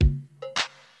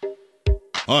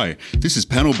Hi, this is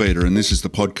Panel Beater and this is the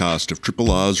podcast of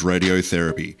Triple R's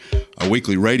Radiotherapy, a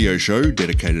weekly radio show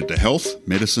dedicated to health,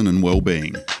 medicine and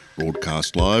well-being.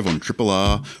 Broadcast live on Triple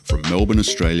R from Melbourne,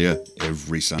 Australia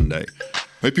every Sunday.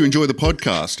 Hope you enjoy the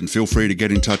podcast and feel free to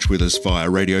get in touch with us via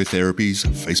Radiotherapy's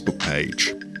Facebook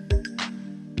page.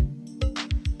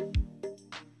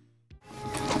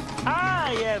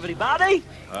 Hi, everybody.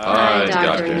 Hi,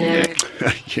 Dr. Nick.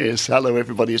 Yes, hello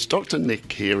everybody, it's Dr.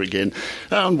 Nick here again,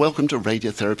 and welcome to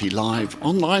Radiotherapy Live,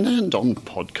 online and on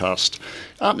podcast.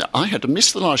 I had to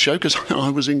miss the last show because I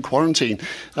was in quarantine,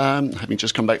 having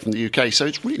just come back from the UK, so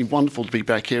it's really wonderful to be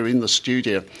back here in the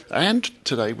studio, and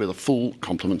today with a full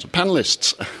complement of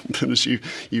panellists. But as you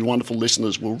wonderful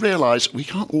listeners will realise, we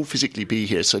can't all physically be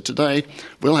here, so today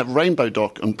we'll have Rainbow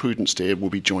Doc and Prudence Dear will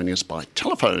be joining us by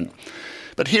telephone.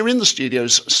 But here in the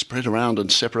studios, spread around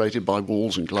and separated by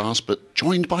walls and glass, but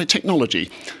joined by technology,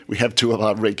 we have two of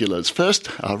our regulars. First,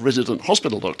 our resident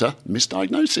hospital doctor, Miss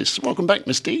Diagnosis. Welcome back,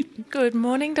 Miss D. Good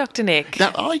morning, Dr. Nick.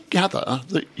 Now, I gather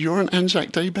that you're an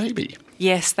Anzac Day baby.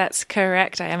 Yes, that's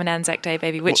correct. I am an Anzac Day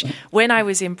baby, which when I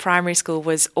was in primary school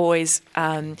was always,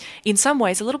 in some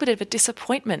ways, a little bit of a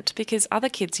disappointment because other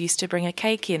kids used to bring a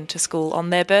cake in to school on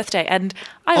their birthday and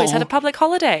I always had a public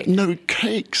holiday. No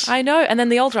cakes. I know. And then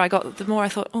the older I got, the more I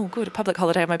thought, oh, good, a public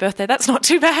holiday on my birthday. That's not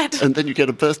too bad. And then you get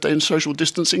a birthday and social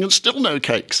distancing and still no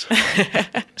cakes.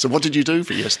 So what did you do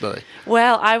for yesterday?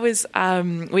 Well, I was,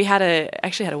 we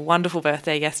actually had a wonderful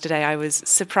birthday yesterday. I was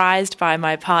surprised by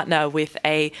my partner with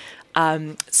a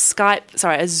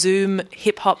Zoom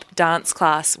hip-hop dance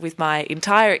class with my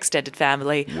entire extended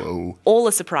family. Whoa. All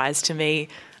a surprise to me.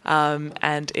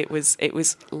 And it was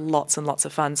lots and lots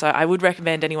of fun. So I would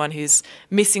recommend anyone who's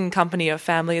missing company or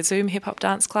family, a Zoom hip-hop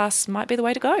dance class might be the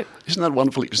way to go. Isn't that a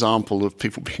wonderful example of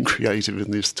people being creative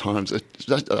in these times?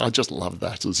 I just love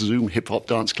that, a Zoom hip-hop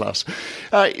dance class.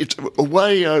 It's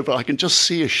way over. I can just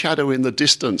see a shadow in the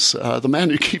distance. The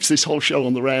man who keeps this whole show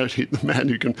on the road, the man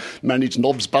who can manage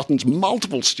knobs, buttons,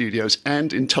 multiple studios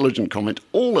and intelligent comment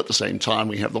all at the same time.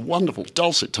 We have the wonderful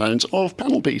dulcet tones of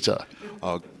Panel Beater.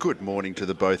 Oh, good morning to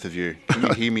the both of you. Can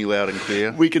you hear me loud and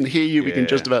clear? We can hear you. Yeah. We can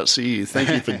just about see you. Thank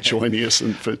you for joining us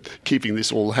and for keeping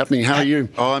this all happening. How are you?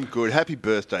 Oh, I'm good. Happy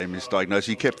birthday, Miss Diagnosis.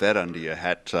 You kept that under your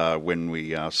hat when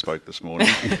we spoke this morning.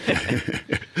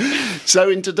 So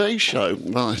in today's show,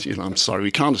 well, I'm sorry,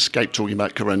 we can't escape talking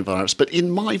about coronavirus, but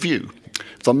in my view,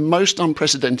 the most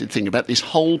unprecedented thing about this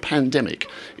whole pandemic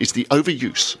is the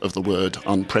overuse of the word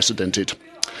unprecedented.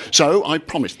 So I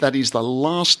promise that is the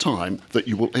last time that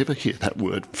you will ever hear that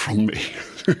word from me.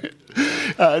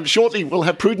 Shortly, we'll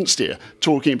have Prudence Dear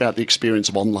talking about the experience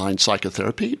of online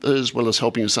psychotherapy, as well as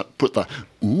helping us put the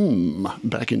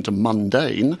back into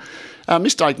mundane.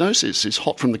 Miss Diagnosis is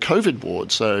hot from the COVID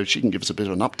ward, so she can give us a bit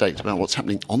of an update about what's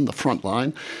happening on the front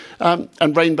line.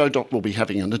 And Rainbow Doc will be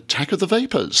having an attack of the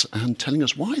vapours and telling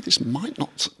us why this might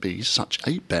not be such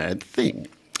a bad thing.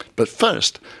 But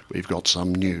first, we've got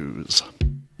some news.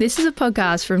 This is a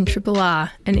podcast from Triple R,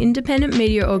 an independent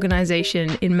media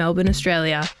organisation in Melbourne,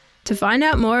 Australia. To find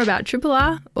out more about Triple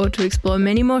R or to explore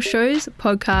many more shows,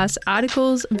 podcasts,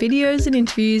 articles, videos and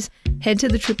interviews, head to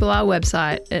the Triple R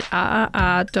website at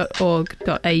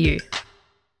rrr.org.au.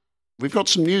 We've got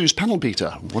some news. Panel Beater,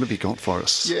 what have you got for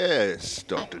us? Yes,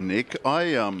 Dr. Nick.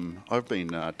 I've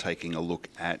been taking a look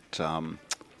at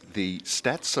the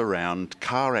stats around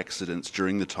car accidents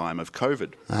during the time of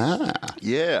COVID.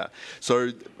 Yeah.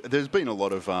 So there's been a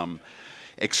lot of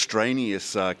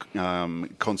extraneous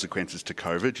consequences to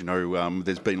COVID.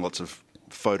 There's been lots of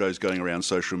photos going around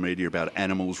social media about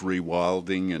animals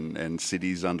rewilding and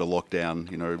cities under lockdown.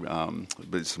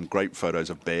 There's some great photos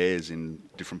of bears in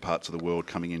different parts of the world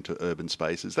coming into urban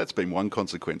spaces. That's been one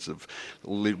consequence of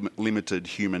limited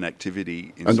human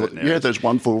activity in certain areas. Yeah, there's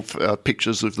wonderful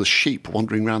pictures of the sheep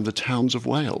wandering around the towns of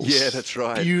Wales. Yeah, that's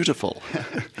right. Beautiful.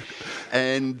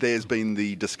 And there's been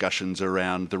the discussions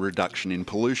around the reduction in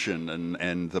pollution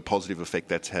and the positive effect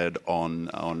that's had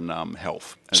on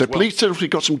health. So please tell us we've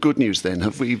got some good news then.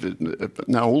 Have we?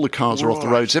 Now all the cars are off the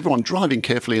roads, everyone driving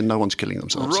carefully and no one's killing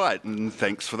themselves. Right, and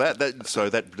thanks for that. So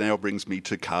that now brings me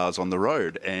to cars on the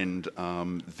road. And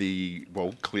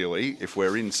clearly, if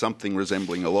we're in something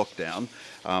resembling a lockdown,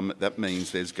 that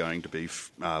means there's going to be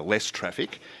less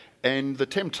traffic. And the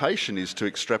temptation is to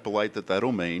extrapolate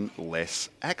that'll mean less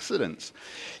accidents.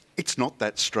 It's not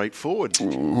that straightforward.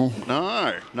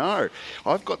 No.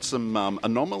 I've got some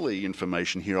anomaly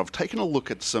information here. I've taken a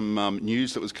look at some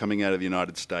news that was coming out of the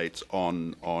United States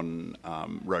on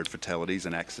road fatalities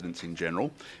and accidents in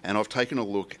general. And I've taken a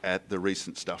look at the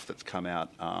recent stuff that's come out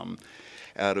of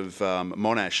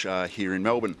Monash here in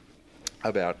Melbourne.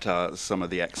 some of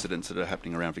the accidents that are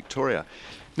happening around Victoria.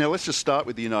 Now, let's just start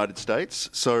with the United States.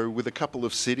 So with a couple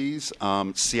of cities,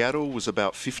 Seattle was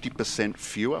about 50%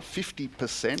 fewer,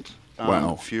 50%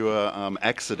 Wow. fewer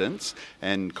accidents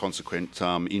and consequent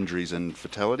injuries and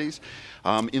fatalities.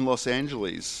 In Los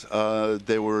Angeles,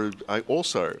 there were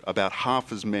also about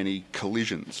half as many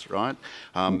collisions, right,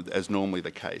 as normally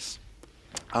the case.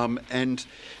 And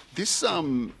this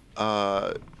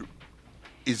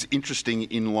is interesting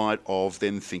in light of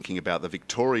then thinking about the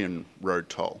Victorian road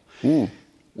toll.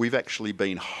 We've actually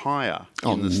been higher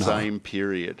in the same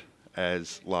period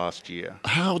as last year.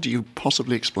 How do you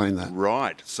possibly explain that?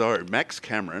 Right. So Max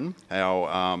Cameron,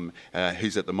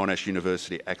 who's at the Monash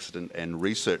University Accident and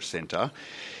Research Centre,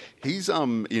 he's,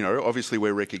 obviously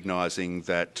we're recognising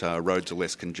that roads are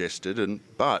less congested,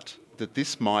 but that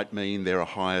this might mean there are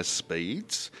higher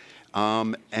speeds.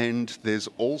 And there's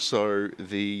also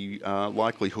the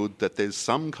likelihood that there's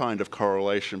some kind of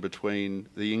correlation between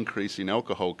the increase in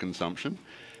alcohol consumption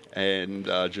and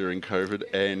during COVID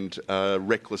and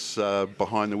reckless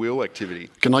behind-the-wheel activity.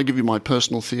 Can I give you my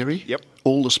personal theory? Yep.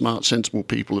 All the smart, sensible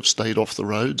people have stayed off the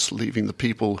roads, leaving the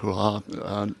people who are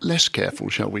less careful,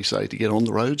 shall we say, to get on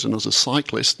the roads. And as a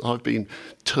cyclist, I've been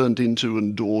turned into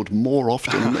and doored more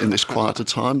often in this quieter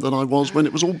time than I was when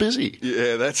it was all busy.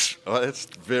 Yeah, that's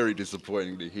very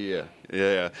disappointing to hear.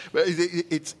 Yeah, but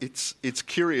it's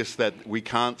curious that we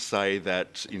can't say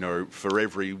that, for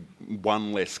every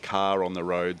one less car on the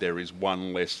road, there is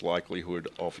one less likelihood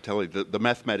of fatality. The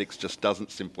mathematics just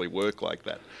doesn't simply work like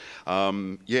that.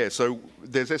 So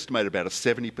there's estimated about a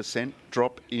 70%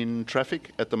 drop in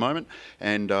traffic at the moment,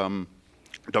 and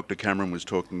Dr. Cameron was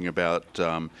talking about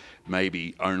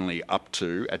maybe only up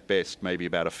to, at best, maybe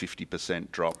about a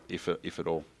 50% drop, if at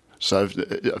all. So a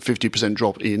 50%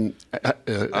 drop in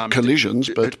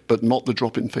collisions, but not the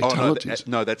drop in fatalities.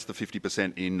 No, that's the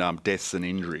 50% in deaths and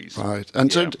injuries. Right.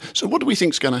 And so what do we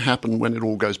think is going to happen when it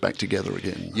all goes back together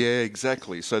again? Yeah,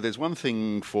 exactly. So there's one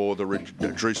thing for the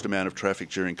reduced amount of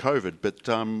traffic during COVID, but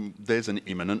there's an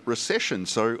imminent recession.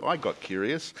 So I got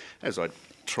curious, as I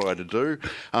try to do,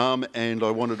 and I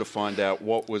wanted to find out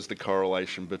what was the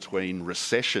correlation between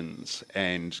recessions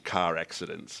and car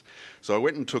accidents. So I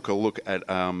went and took a look at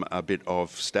a bit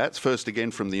of stats, first again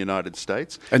from the United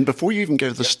States. And before you even go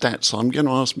to the stats, I'm going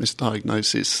to ask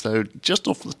Misdiagnosis, so just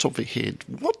off the top of your head,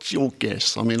 what's your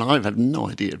guess? I mean, I have no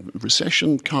idea.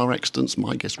 Recession, car accidents,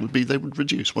 my guess would be they would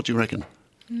reduce. What do you reckon?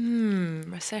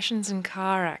 Recessions and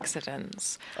car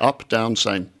accidents. Up, down,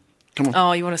 same. Come on.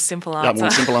 Oh, you want a simple answer? Yeah, I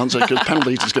want a simple answer because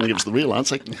Panelite is going to give us the real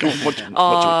answer. Come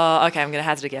on, okay, I'm going to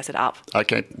hazard a guess at up.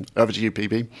 Okay, over to you,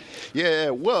 PB. Yeah,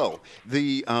 well,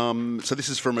 so this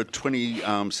is from a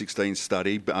 2016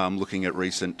 study looking at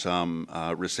recent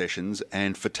recessions,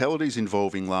 and fatalities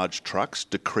involving large trucks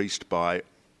decreased by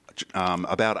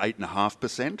about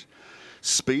 8.5%.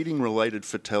 Speeding-related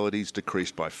fatalities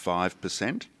decreased by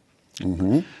 5%.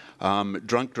 Mm-hmm.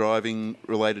 Drunk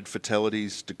driving-related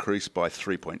fatalities decreased by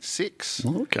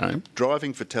 3.6%. Okay.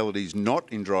 Driving fatalities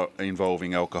not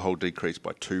involving alcohol decreased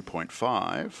by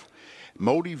 2.5%.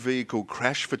 Multi-vehicle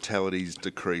crash fatalities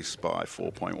decreased by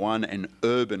 4.1%, and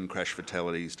urban crash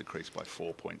fatalities decreased by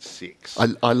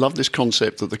 4.6%. I love this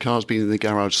concept that the car's been in the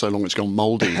garage so long it's gone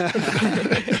mouldy.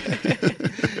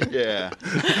 Yeah.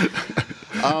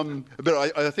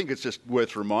 But I think it's just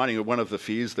worth reminding, one of the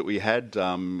fears that we had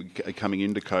coming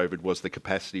into COVID was the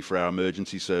capacity for our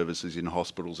emergency services in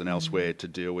hospitals and elsewhere to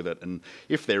deal with it. And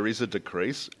if there is a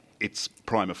decrease, it's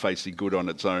prima facie good on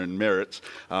its own merits,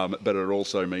 but it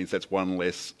also means that's one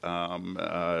less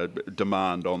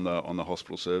demand on the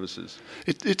hospital services.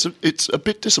 It's a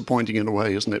bit disappointing in a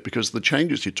way, isn't it? Because the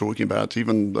changes you're talking about,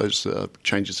 even those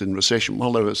changes in recession,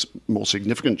 while there was more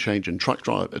significant change in truck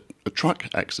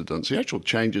accidents, the actual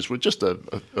changes were just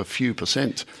a few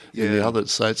percent in the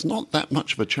others. So it's not that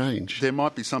much of a change. There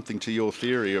might be something to your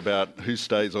theory about who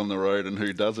stays on the road and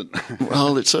who doesn't.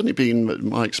 Well, it's certainly been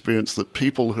my experience that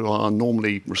people who are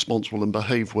normally responsible and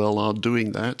behave well are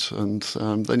doing that, and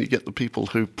then you get the people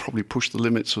who probably push the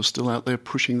limits who are still out there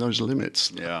pushing those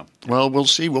limits. Yeah. Well, we'll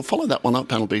see. We'll follow that one up,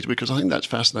 Panel Beta, because I think that's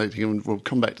fascinating, and we'll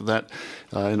come back to that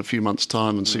in a few months'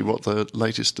 time and see what the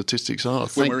latest statistics are.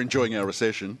 When we're enjoying our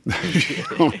recession.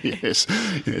 Oh,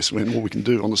 yes, when all we can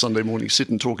do on a Sunday morning is sit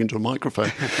and talk into a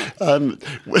microphone.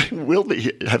 We'll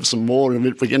have some more, and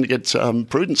we're going to get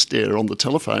Prudence Deer on the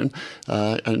telephone,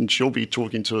 and she'll be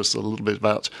talking to us a little bit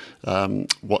about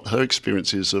what her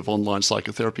experience is of online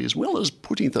psychotherapy, as well as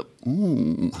putting the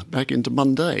back into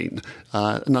mundane.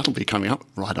 And that'll be coming up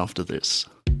right after this.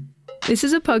 This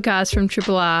is a podcast from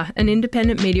Triple R, an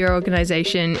independent media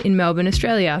organisation in Melbourne,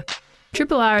 Australia.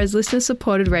 Triple R is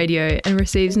listener-supported radio and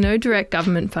receives no direct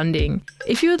government funding.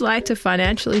 If you would like to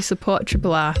financially support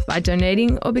Triple R by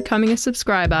donating or becoming a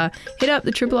subscriber, hit up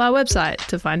the Triple R website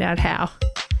to find out how.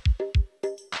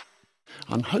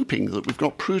 I'm hoping that we've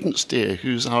got Prudence Dear,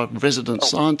 who's our resident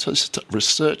scientist,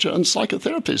 researcher and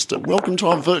psychotherapist. Welcome to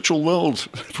our virtual world.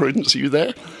 Prudence, are you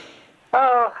there?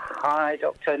 Oh, hi,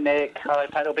 Dr. Nick. Hello,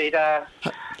 panel beater.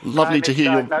 Lovely to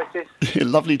hear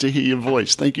lovely to hear your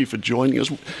voice. Thank you for joining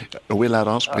us. Are we allowed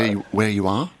to ask where you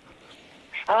are?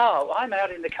 Oh, I'm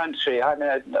out in the country. I'm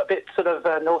a bit sort of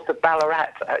north of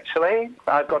Ballarat, actually.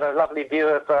 I've got a lovely view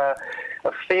of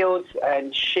fields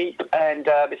and sheep, and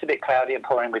it's a bit cloudy and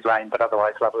pouring with rain, but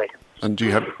otherwise lovely. And do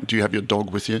you have your dog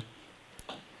with you?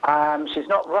 She's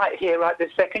not right here right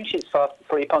this second. She's fast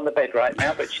asleep on the bed right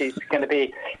now, but she's going to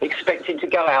be expecting to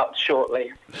go out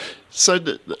shortly. So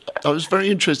I was very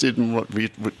interested in what we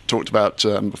talked about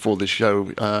before this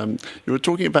show. You were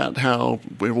talking about how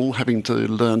we're all having to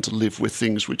learn to live with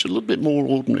things which are a little bit more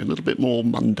ordinary, a little bit more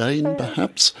mundane,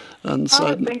 perhaps. And so,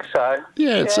 I think so.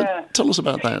 Yeah, so tell us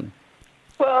about that.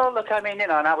 Well, look, I mean,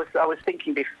 and I was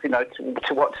thinking,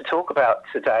 to what to talk about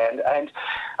today, and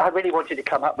I really wanted to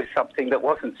come up with something that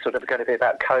wasn't sort of going to be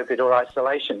about COVID or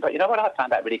isolation. But you know what? I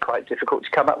found that really quite difficult to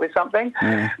come up with something.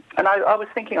 And I was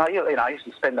thinking, I used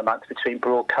to spend the month between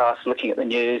broadcasts, looking at the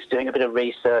news, doing a bit of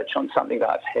research on something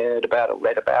that I've heard about or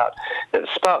read about that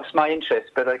sparks my interest.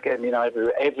 But again,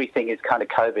 everything is kind of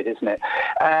COVID, isn't it?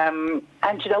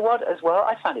 And you know what? As well,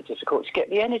 I find it difficult to get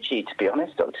the energy, to be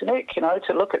honest, Dr. Nick.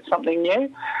 To look at something new.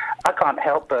 I can't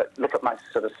help but look at my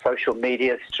sort of social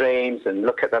media streams and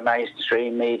look at the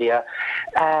mainstream media.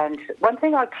 And one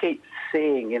thing I keep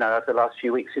seeing, over the last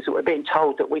few weeks is that we're being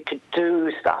told that we could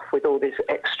do stuff with all this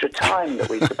extra time that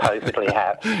we supposedly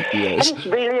have. Yes. And it's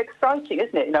really exciting,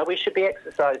 isn't it? We should be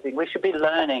exercising, we should be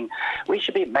learning, we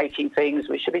should be making things,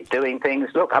 we should be doing things.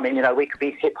 Look, I mean, we could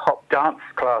be hip-hop dance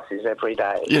classes every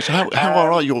day. Yes, how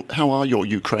are your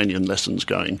Ukrainian lessons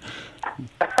going?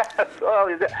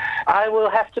 Well, I will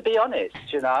have to be honest.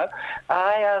 I've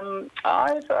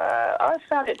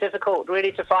found it difficult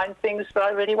really to find things that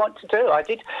I really want to do. I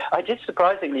did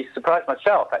surprisingly surprise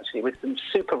myself actually with some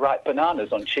super ripe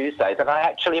bananas on Tuesday that I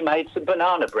actually made some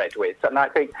banana bread with, and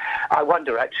I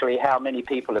wonder actually how many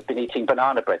people have been eating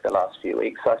banana bread the last few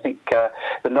weeks. I think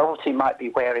the novelty might be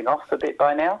wearing off a bit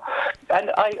by now,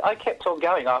 and I kept on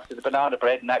going after the banana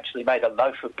bread and actually made a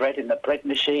loaf of bread in the bread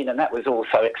machine, and that was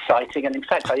also exciting. And in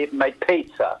fact, I even made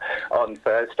pizza on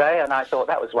Thursday, and I thought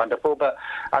that was wonderful, but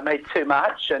I made too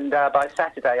much, and by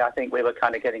Saturday I think we were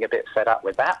kind of getting a bit fed up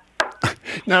with that.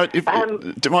 Now,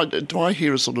 do I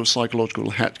hear a sort of psychological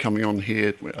hat coming on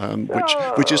here,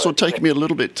 which is sort of taking me a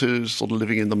little bit to sort of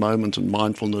living in the moment and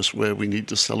mindfulness, where we need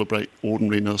to celebrate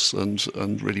ordinariness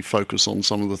and really focus on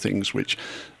some of the things which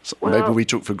maybe we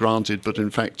took for granted, but in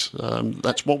fact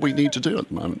that's what we need to do at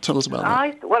the moment. Tell us about that.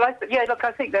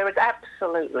 I think there is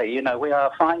absolutely, we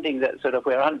are finding that sort of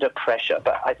we're under pressure,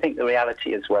 but I think the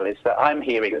reality as well is that I'm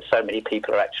hearing that so many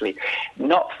people are actually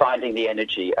not finding the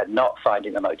energy and not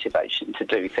finding the motivation to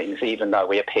do things, even though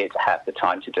we appear to have the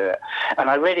time to do it. And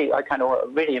a really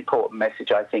important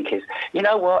message, I think, is, you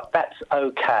know what, that's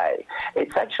okay.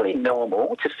 It's actually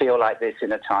normal to feel like this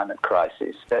in a time of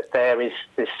crisis, that there is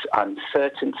this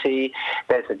uncertainty,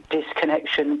 there's a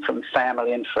disconnection from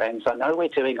family and friends. I know we're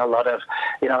doing a lot of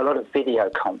video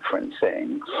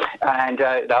conferencing, and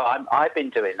I've been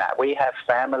doing that. We have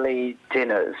family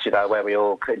dinners, where we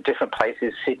all in different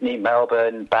places, Sydney,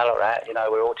 Melbourne, Ballarat,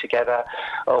 we're all together,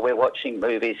 or we're watching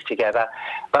movies together,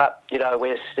 but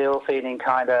we're still feeling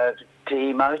kind of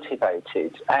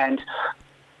demotivated. And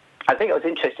I think it was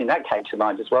interesting that came to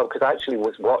mind as well, because I actually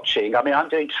was watching. I mean, I'm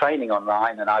doing training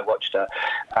online, and I watched a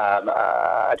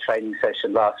training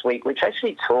session last week, which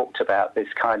actually talked about this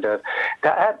kind of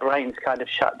that our brains kind of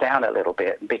shut down a little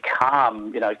bit and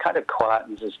become, kind of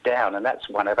quietens us down, and that's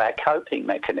one of our coping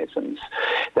mechanisms.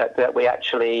 That we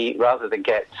actually, rather than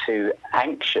get too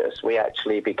anxious, we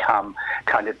actually become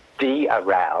kind of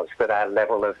de-aroused, that our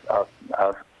level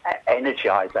of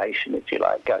energization, if you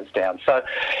like, goes down. So,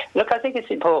 look, I think it's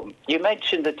important. You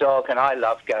mentioned the dog, and I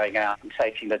love going out and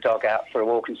taking the dog out for a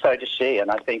walk, and so does she.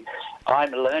 And I think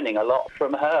I'm learning a lot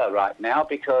from her right now,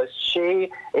 because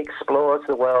she explores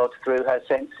the world through her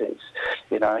senses.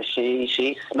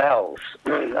 She smells,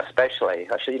 especially.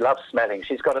 She loves smelling.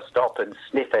 She's got to stop and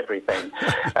sniff everything.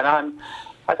 And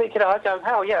I think, I go,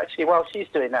 oh, yeah, actually, while she's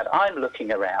doing that, I'm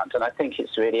looking around, and I think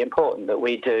it's really important that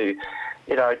we do,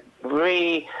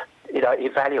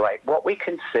 evaluate what we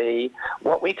can see,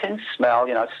 what we can smell,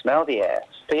 smell the air,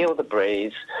 feel the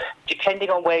breeze, depending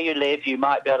on where you live, you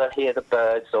might be able to hear the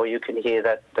birds or you can hear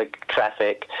the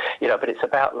traffic, but it's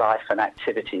about life and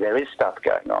activity. There is stuff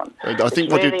going on. I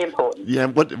think it's really important. Yeah,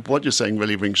 what you're saying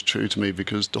really rings true to me,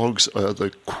 because dogs are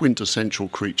the quintessential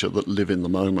creature that live in the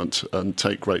moment and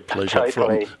take great pleasure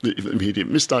from the immediate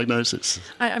misdiagnosis.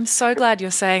 I'm so glad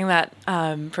you're saying that,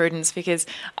 Prudence, because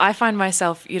I find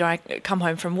myself, I come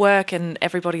home from work and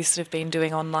everybody's sort of been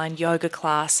doing online yoga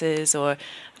classes or,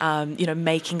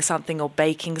 making something or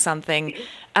baking something.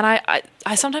 And I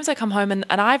sometimes I come home and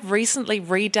I've recently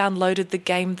re-downloaded the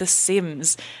game The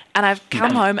Sims, and I've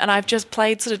come home and I've just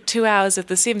played sort of 2 hours of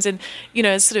The Sims, and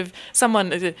sort of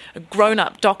someone, a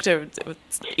grown-up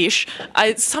doctor-ish,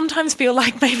 I sometimes feel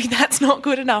like maybe that's not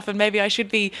good enough, and maybe I should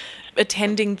be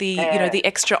attending the the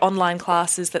extra online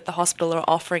classes that the hospital are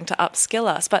offering to upskill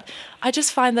us. But I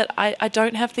just find that I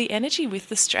don't have the energy with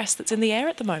the stress that's in the air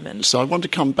at the moment. So I want to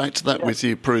come back to that with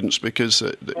you, Prudence, because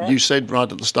you said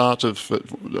right at the start of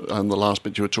and the last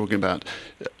bit you were talking about,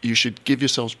 you should give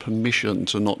yourselves permission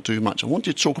to not do much. I want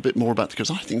you to talk a bit more about that,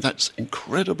 because I think that's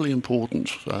incredibly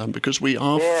important, because we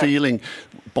are feeling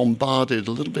bombarded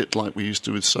a little bit like we used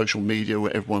to with social media,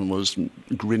 where everyone was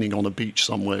grinning on a beach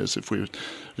somewhere as if we were,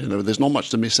 there's not much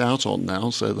to miss out on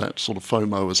now, so that sort of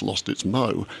FOMO has lost its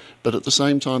mo. But at the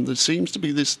same time, there seems to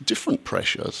be this different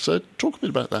pressure. So talk a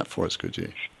bit about that for us, could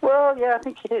you? Well, yeah, I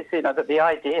think it is, that the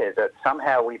idea that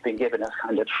somehow we've been given a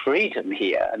kind of freedom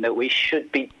here and that we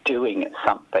should be doing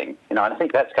something, and I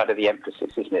think that's kind of the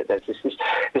emphasis, isn't it? There's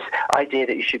this idea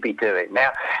that you should be doing.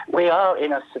 Now, we are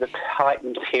in a sort of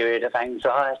heightened period of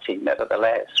anxiety,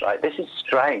 nevertheless, right? This is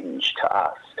strange to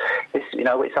us. This,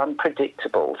 it's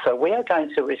unpredictable. So we are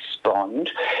going to respond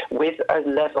with a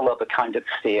level of a kind of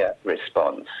fear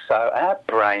response. So our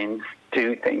brains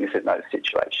do things in those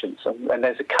situations. And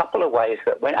there's a couple of ways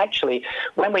that when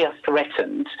we are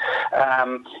threatened,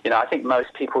 I think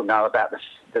most people know about the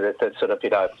sort of,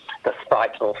 the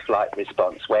fight or flight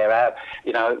response, where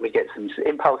we get some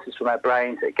impulses from our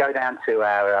brains that go down to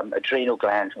our adrenal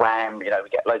glands, wham, we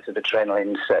get loads of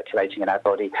adrenaline circulating in our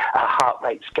body, our heart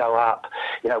rates go up,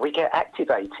 we get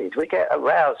activated, we get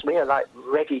aroused, we are like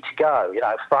ready to go,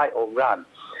 fight or run.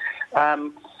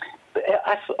 But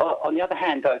on the other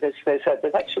hand, though, there's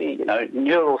actually,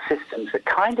 neural systems that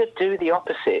kind of do the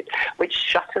opposite, which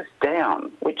shut us down,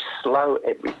 which slow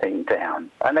everything down.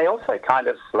 And they also kind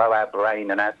of slow our brain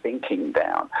and our thinking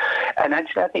down. And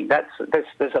actually, I think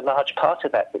there's a large part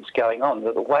of that that's going on.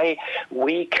 The way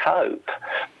we cope,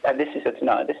 and this is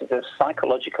a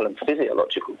psychological and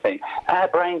physiological thing, our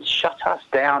brains shut us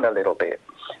down a little bit.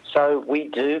 So we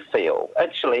do feel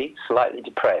actually slightly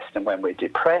depressed. And when we're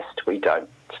depressed, we don't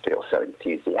feel so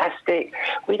enthusiastic.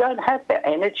 We don't have the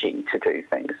energy to do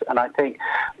things. And I think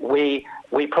we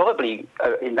probably,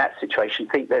 in that situation,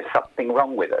 think there's something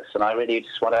wrong with us. And I really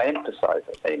just want to emphasise,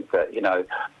 I think, that,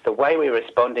 the way we're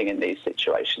responding in these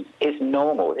situations is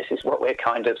normal. This is what we're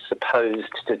kind of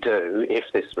supposed to do if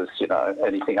this was,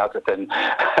 anything other than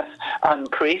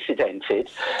unprecedented.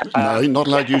 No, you're not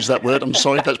allowed to use that word. I'm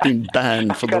sorry, that's been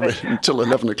banned until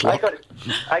 11 o'clock.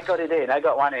 I got it in. I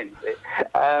got one in.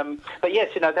 But yes,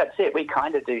 that's it. We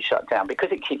kind of do shut down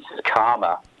because it keeps us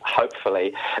calmer.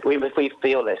 Hopefully, we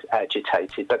feel less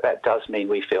agitated, but that does mean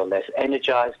we feel less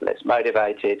energized, less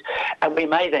motivated, and we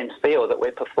may then feel that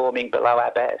we're performing below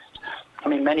our best. I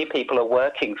mean, many people are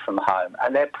working from home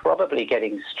and they're probably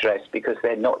getting stressed because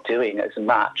they're not doing as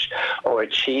much or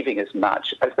achieving as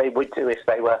much as they would do if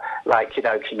they were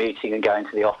commuting and going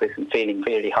to the office and feeling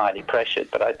really highly pressured.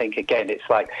 But I think, again, it's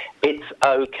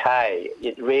okay.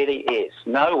 It really is.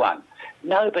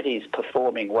 Nobody's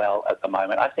performing well at the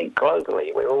moment. I think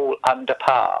globally we're all under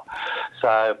par.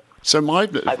 So I'm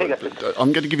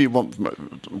going to give you one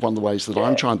of the ways that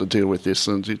I'm trying to deal with this,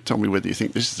 and you tell me whether you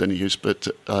think this is any use. But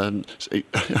I'm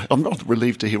not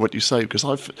relieved to hear what you say, because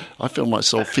I feel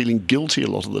myself feeling guilty a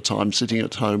lot of the time sitting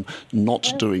at home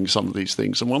not doing some of these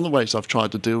things. And one of the ways I've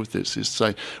tried to deal with this is to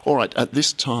say, all right, at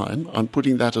this time I'm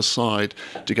putting that aside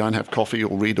to go and have coffee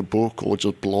or read a book or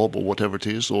just blob or whatever it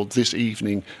is, or this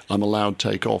evening I'm allowed to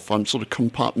take off. I'm sort of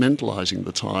compartmentalising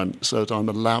the time so that I'm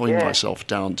allowing myself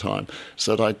downtime,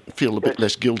 so that I feel a bit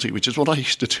less guilty, which is what I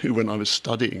used to do when I was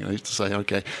studying. I used to say,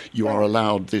 okay, you are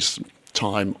allowed this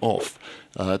time off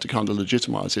to kind of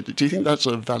legitimise it. Do you think that's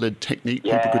a valid technique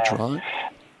people could try?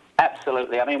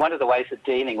 Absolutely. I mean, one of the ways of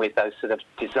dealing with those sort of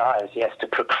desires, yes, to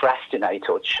procrastinate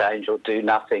or change or do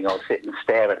nothing or sit and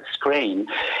stare at a screen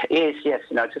is, yes,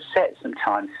 to set some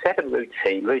time, set a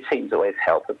routine. Routines always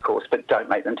help, of course, but don't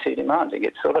make them too demanding.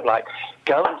 It's sort of like,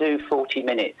 go and do 40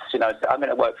 minutes. So I'm going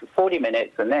to work for 40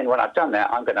 minutes, and then when I've done that,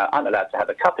 I'm allowed to have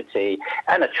a cup of tea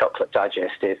and a chocolate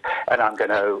digestive, and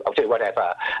I'll do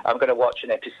whatever. I'm going to watch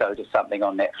an episode of something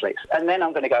on Netflix, and then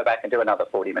I'm going to go back and do another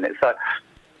 40 minutes.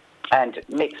 And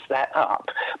mix that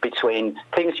up between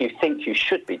things you think you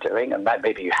should be doing and that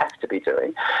maybe you have to be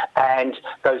doing, and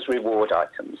those reward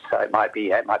items. So it might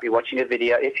be watching a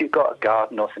video. If you've got a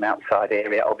garden or some outside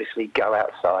area, obviously go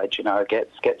outside.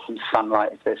 Get some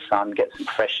sunlight if there's sun, get some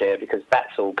fresh air, because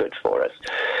that's all good for us.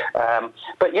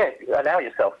 But yeah, allow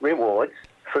yourself rewards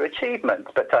for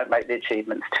achievements, but don't make the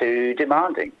achievements too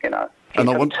demanding. And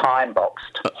I want time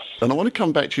boxed. And I want to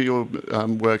come back to your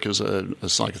work as a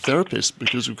psychotherapist,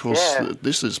 because, of course,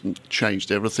 this has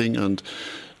changed everything. And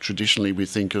traditionally, we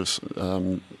think of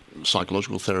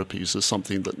psychological therapies as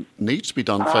something that needs to be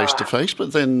done face to face.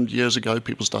 But then years ago,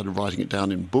 people started writing it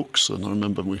down in books. And I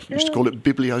remember we used to call it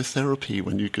bibliotherapy,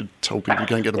 when you could tell people to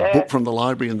go and get a book from the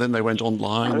library, and then they went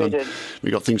online. And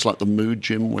we got things like the Mood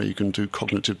Gym, where you can do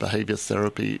cognitive behaviour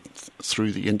therapy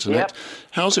through the internet.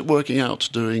 How's it working out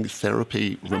doing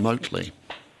therapy remotely?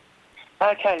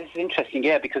 Okay, this is interesting,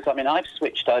 because, I've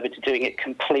switched over to doing it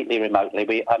completely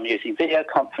remotely. I'm using video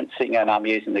conferencing, and I'm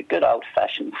using the good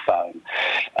old-fashioned phone.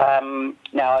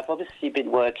 Now, I've obviously been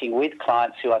working with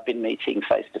clients who I've been meeting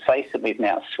face-to-face, and we've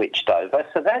now switched over.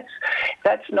 So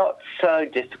that's not so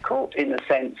difficult, in the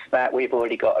sense that we've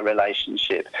already got a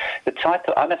relationship.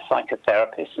 I'm a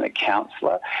psychotherapist and a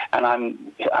counsellor, and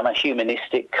I'm a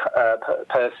humanistic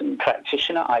person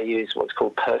practitioner. I use what's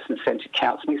called person-centred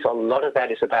counselling. So a lot of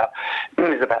that is about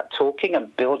talking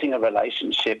and building a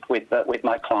relationship with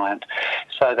my client,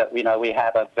 so that we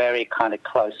have a very kind of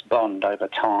close bond over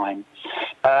time.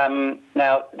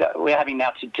 Now we're having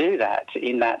now to do that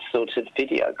in that sort of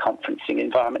video conferencing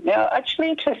environment. Now, actually,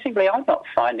 interestingly, I'm not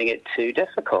finding it too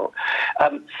difficult.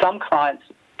 Some clients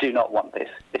do not want this.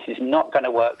 This is not going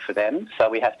to work for them, so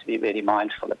we have to be really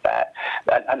mindful of that.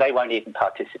 And they won't even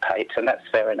participate, and that's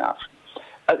fair enough.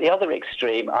 At the other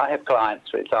extreme, I have clients,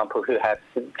 for example, who have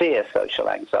severe social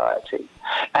anxiety,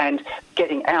 and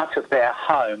getting out of their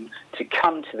home to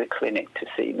come to the clinic to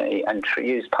see me and to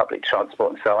use public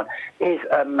transport and so on is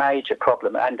a major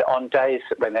problem. And on days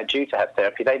when they're due to have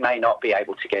therapy, they may not be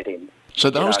able to get in. So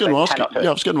I was going to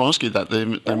ask you that.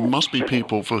 There must be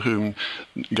people for whom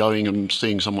going and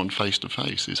seeing someone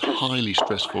face-to-face is highly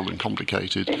stressful and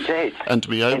complicated. Indeed. And to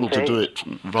be able to do it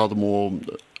rather more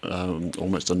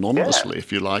almost anonymously,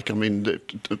 if you like.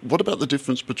 What about the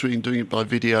difference between doing it by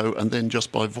video and then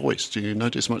just by voice? Do you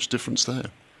notice much difference there?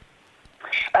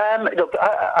 Look,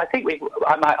 I think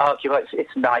I might argue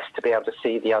it's nice to be able to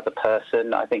see the other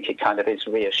person. I think it kind of is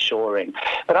reassuring.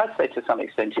 But I'd say to some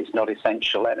extent it's not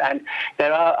essential. And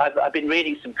I've been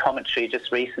reading some commentary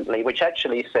just recently, which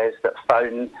actually says that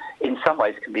phone in some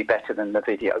ways can be better than the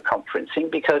video conferencing,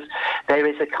 because there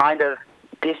is a kind of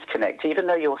disconnect. Even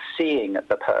though you're seeing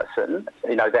the person,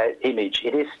 their image,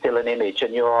 it is still an image,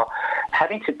 and you're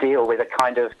having to deal with a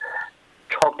kind of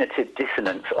cognitive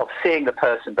dissonance of seeing the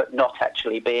person but not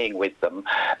actually being with them,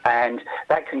 and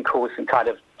that can cause some kind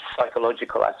of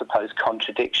psychological, I suppose,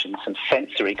 contradictions, some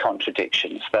sensory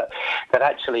contradictions that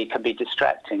actually can be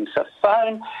distracting. So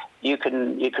phone, you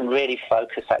can really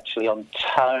focus actually on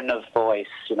tone of voice,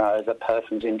 the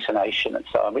person's intonation and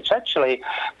so on, which actually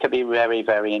can be very,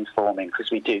 very informing,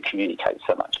 because we do communicate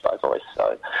so much by voice.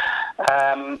 So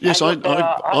yes,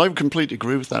 I completely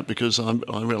agree with that, because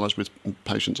I realise with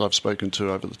patients I've spoken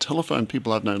to over the telephone,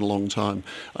 people I've known a long time,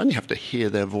 I only have to hear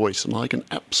their voice and I can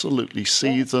absolutely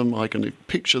see them. I can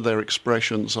picture their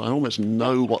expressions. I almost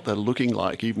know what they're looking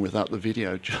like, even without the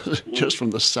video, just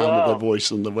from the sound of their voice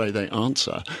and the way they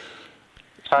answer.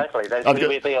 Totally.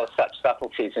 We reveal such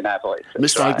subtleties in our voice.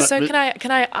 Right. So can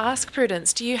I ask,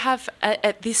 Prudence, do you have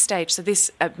at this stage, so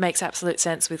this makes absolute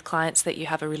sense with clients that you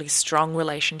have a really strong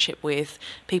relationship with,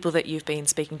 people that you've been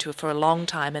speaking to for a long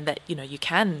time, and that you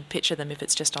can picture them if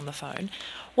it's just on the phone.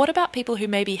 What about people who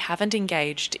maybe haven't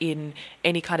engaged in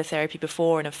any kind of therapy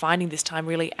before and are finding this time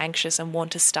really anxious and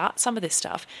want to start some of this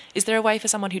stuff? Is there a way for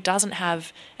someone who doesn't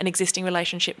have an existing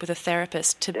relationship with a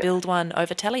therapist to build one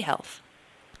over telehealth?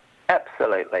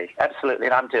 Absolutely,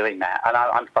 and I'm doing that, and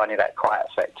I'm finding that quite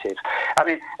effective.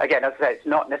 Again, as I say, it's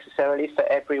not necessarily for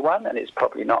everyone, and it's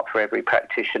probably not for every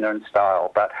practitioner and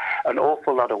style, but an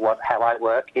awful lot of how I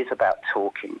work is about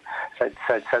talking. So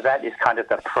that is kind of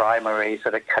the primary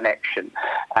sort of connection.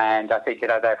 And I think,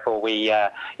 therefore we,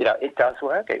 it does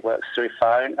work. It works through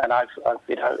phone, and I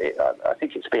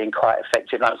think it's being quite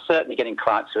effective. And I'm certainly getting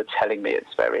clients who are telling me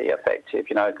it's very effective.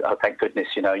 Oh, thank goodness,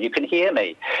 you can hear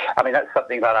me. I mean, that's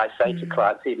something that I say to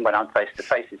clients, even when I'm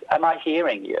face-to-face, is, am I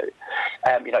hearing you?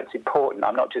 It's important.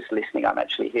 I'm not just listening. I'm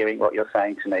actually hearing what you're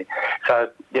saying to me. So,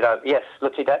 yes,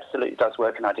 look, it absolutely does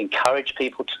work, and I'd encourage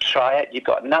people to try it. You've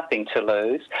got nothing to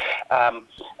lose.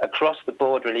 Across the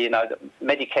board, really, that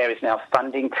Medicare is now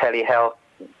funding telehealth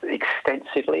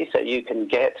extensively, so you can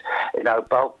get,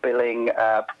 bulk billing,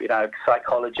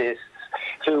 psychologists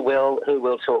who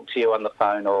will talk to you on the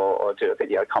phone or do a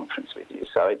video conference with you.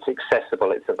 So it's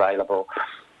accessible, it's available,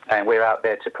 and we're out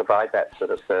there to provide that sort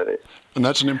of service. And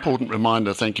that's an important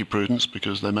reminder, thank you, Prudence,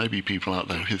 because there may be people out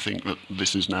there who think that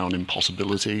this is now an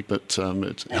impossibility, but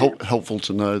it's helpful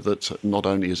to know that not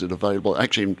only is it available,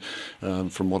 actually,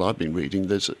 from what I've been reading,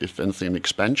 there's, if anything, an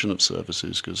expansion of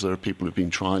services, because there are people who've been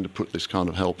trying to put this kind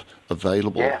of help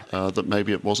available that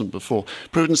maybe it wasn't before.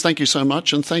 Prudence, thank you so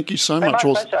much, and thank you so much.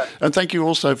 And thank you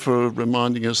also for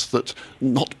reminding us that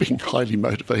not being highly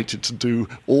motivated to do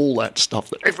all that stuff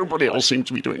that everybody else seems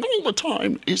to be doing all the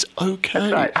time is okay.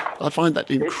 That's right. I find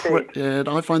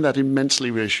that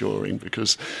immensely reassuring,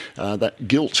 because that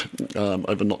guilt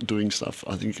over not doing stuff,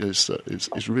 I think, is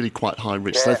really quite high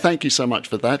risk. Yeah. So thank you so much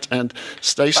for that, and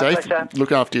stay safe. Pleasure.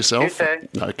 Look after yourself. You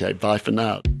too. Okay, bye for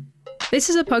now. This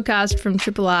is a podcast from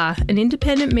Triple R, an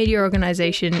independent media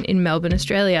organisation in Melbourne,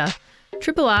 Australia.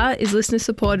 Triple R is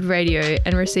listener-supported radio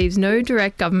and receives no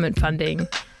direct government funding.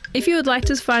 If you would like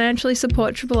to financially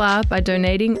support Triple R by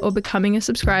donating or becoming a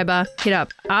subscriber, hit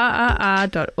up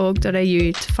rrr.org.au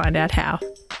to find out how.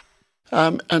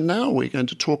 And now we're going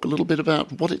to talk a little bit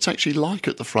about what it's actually like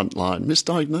at the front line,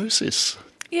 misdiagnosis.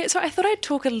 Yeah, so I thought I'd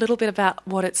talk a little bit about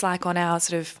what it's like on our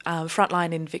sort of front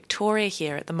line in Victoria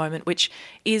here at the moment, which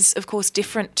is, of course,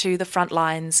 different to the front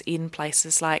lines in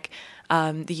places like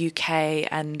the UK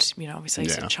and, obviously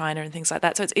sort of China and things like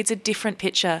that. So it's a different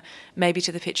picture maybe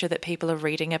to the picture that people are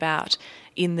reading about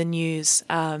in the news.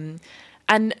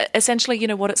 And essentially,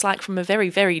 what it's like from a very,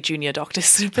 very junior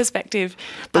doctor's perspective.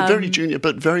 But very junior,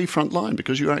 but very front line,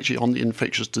 because you're actually on the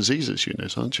infectious diseases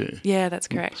unit, aren't you? Yeah, that's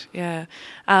correct. Yeah.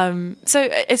 So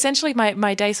essentially,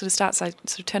 my day sort of starts. I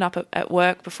sort of turn up at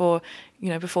work before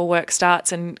work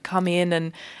starts and come in,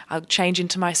 and I'll change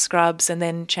into my scrubs and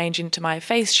then change into my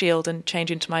face shield and change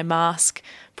into my mask,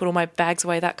 put all my bags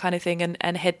away, that kind of thing,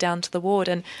 and head down to the ward.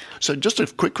 And so just a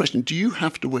quick question, do you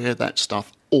have to wear that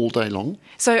stuff all day long?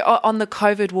 So on the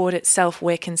COVID ward itself,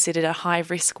 we're considered a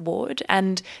high-risk ward,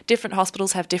 and different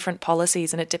hospitals have different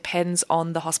policies, and it depends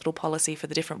on the hospital policy for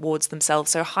the different wards themselves.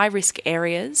 So high-risk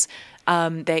areas,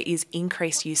 there is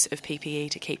increased use of PPE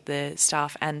to keep the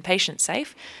staff and patients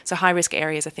safe. So high-risk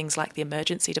areas are things like the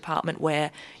emergency department,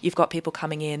 where you've got people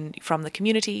coming in from the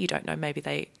community, you don't know, maybe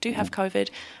they do have COVID.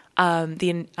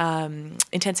 The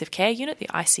intensive care unit, the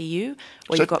ICU,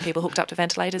 where you've got people hooked up to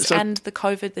ventilators, and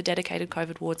the dedicated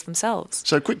COVID wards themselves.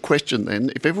 So quick question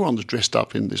then, if everyone's dressed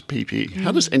up in this PPE,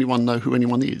 how does anyone know who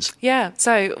anyone is? Yeah,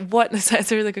 so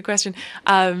that's a really good question.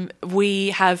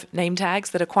 We have name tags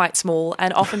that are quite small,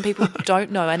 and often people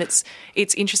don't know, and it's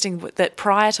interesting that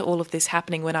prior to all of this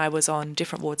happening, when I was on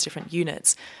different wards, different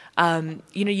units,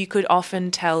 you could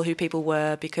often tell who people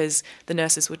were because the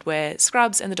nurses would wear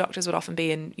scrubs and the doctors would often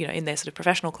be in their sort of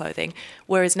professional clothing,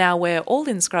 whereas now we're all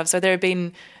in scrubs. So there have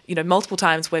been, multiple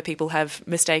times where people have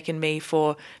mistaken me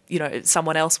for,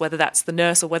 someone else, whether that's the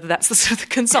nurse or whether that's the sort of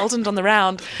the consultant on the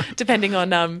round, depending on,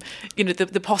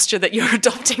 the posture that you're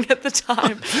adopting at the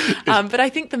time. But I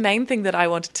think the main thing that I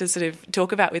wanted to sort of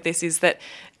talk about with this is that,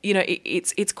 it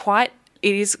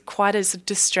is quite a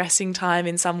distressing time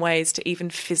in some ways to even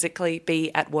physically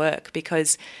be at work,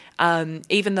 because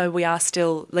even though we are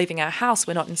still leaving our house,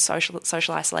 we're not in social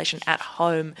isolation at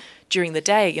home during the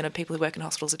day. People who work in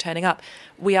hospitals are turning up.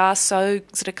 We are so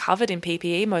sort of covered in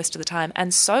PPE most of the time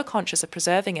and so conscious of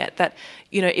preserving it that,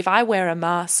 if I wear a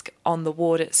mask on the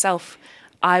ward itself,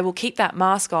 I will keep that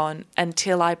mask on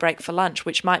until I break for lunch,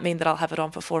 which might mean that I'll have it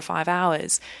on for 4 or 5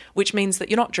 hours, which means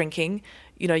that you're not drinking.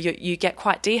 You get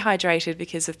quite dehydrated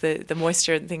because of the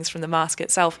moisture and things from the mask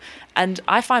itself. And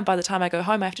I find by the time I go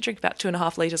home, I have to drink about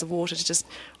 2.5 litres of water to just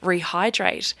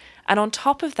rehydrate. And on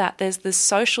top of that, there's the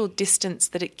social distance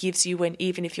that it gives you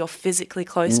even if you're physically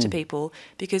close to people,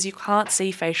 because you can't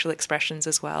see facial expressions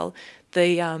as well.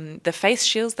 The face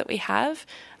shields that we have,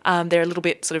 They're a little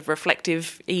bit sort of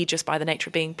reflective-y just by the nature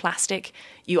of being plastic.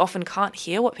 You often can't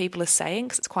hear what people are saying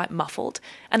because it's quite muffled.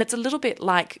 And it's a little bit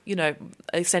like,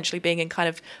 essentially being in kind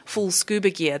of full scuba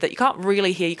gear that you can't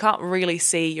really hear, you can't really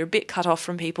see, you're a bit cut off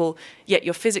from people, yet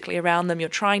you're physically around them, you're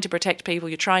trying to protect people,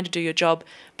 you're trying to do your job.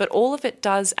 But all of it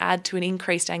does add to an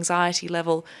increased anxiety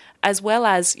level, as well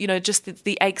as, just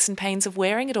the aches and pains of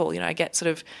wearing it all. I get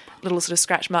sort of little sort of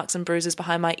scratch marks and bruises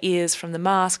behind my ears from the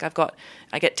mask.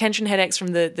 I get tension headaches from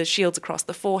the shields across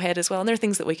the forehead as well. And there are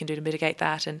things that we can do to mitigate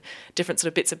that, and different sort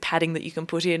of bits of padding that you can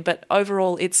put in. But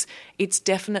overall, it's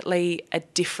definitely a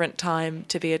different time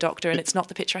to be a doctor, and it's not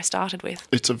the picture I started with.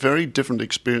 It's a very different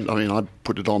experience. I mean, I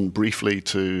put it on briefly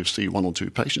to see one or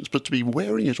two patients, but to be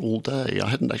wearing it all day, I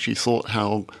hadn't actually thought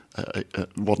how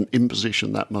what an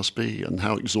imposition that must be, and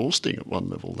how exhausting at one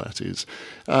level that is.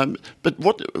 But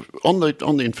what on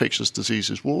the infectious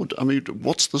diseases ward? I mean,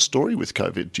 what's the story with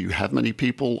COVID? Do you have many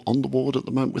people on the ward at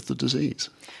the moment with the disease?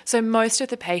 So most of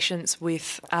the patients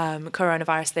with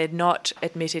coronavirus, they're not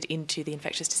admitted into the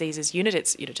infectious diseases unit.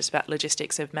 It's just about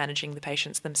logistics of managing the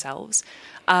patients themselves.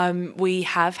 We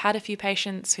have had a few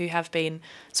patients who have been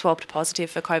swabbed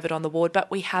positive for COVID on the ward, but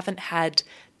we haven't had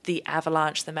the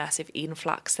avalanche, the massive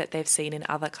influx that they've seen in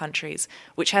other countries,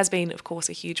 which has been, of course,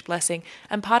 a huge blessing.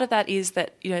 And part of that is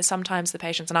that, sometimes the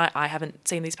patients, and I haven't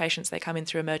seen these patients, they come in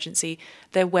through emergency,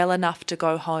 they're well enough to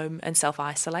go home and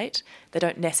self-isolate. They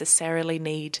don't necessarily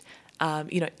need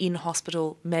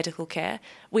in-hospital medical care.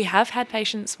 We have had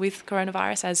patients with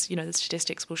coronavirus, as, the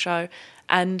statistics will show,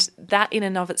 and that in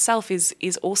and of itself is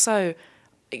also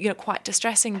quite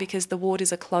distressing, because the ward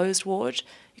is a closed ward.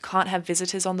 You can't have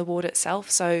visitors on the ward itself.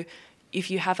 So if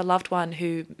you have a loved one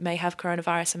who may have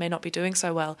coronavirus and may not be doing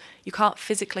so well, you can't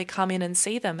physically come in and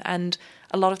see them. And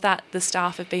a lot of that, the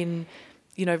staff have been,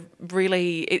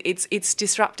 really, it's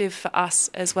disruptive for us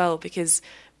as well, because,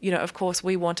 of course,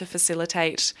 we want to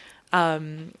facilitate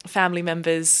family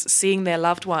members seeing their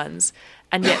loved ones.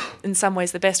 And yet, in some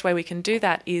ways, the best way we can do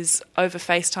that is over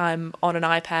FaceTime on an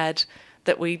iPad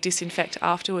that we disinfect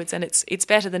afterwards, and it's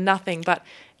better than nothing. But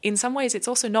in some ways, it's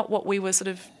also not what we were sort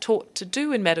of taught to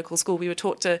do in medical school. We were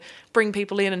taught to bring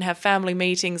people in and have family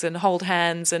meetings and hold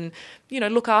hands and,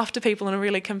 look after people in a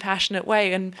really compassionate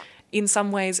way. And in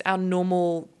some ways, our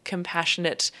normal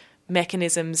compassionate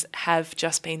mechanisms have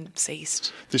just been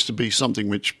ceased. This would be something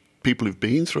which people who've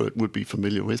been through it would be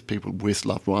familiar with, people with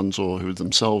loved ones or who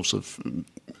themselves have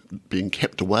been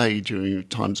kept away during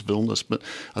times of illness. But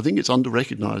I think it's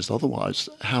under-recognised otherwise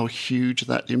how huge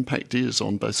that impact is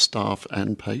on both staff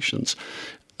and patients.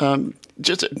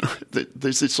 There's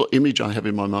this sort of image I have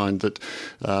in my mind that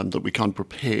we kind of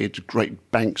prepared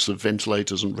great banks of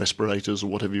ventilators and respirators or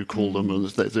whatever you call them, and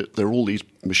they're all these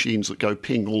machines that go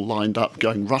ping, all lined up,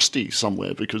 going rusty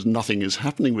somewhere because nothing is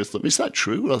happening with them. Is that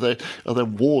true? Are there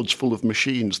wards full of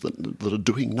machines that are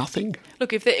doing nothing?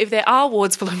 Look, if there are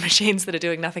wards full of machines that are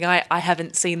doing nothing, I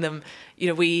haven't seen them.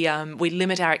 We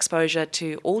limit our exposure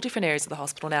to all different areas of the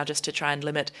hospital now, just to try and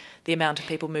limit the amount of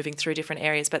people moving through different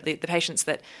areas. But the patients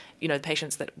that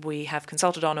we have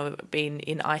consulted on or been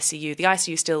in ICU, the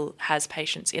ICU still has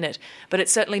patients in it. But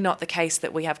it's certainly not the case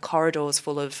that we have corridors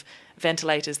full of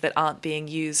ventilators that aren't being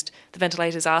used. The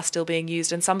ventilators are still being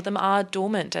used, and some of them are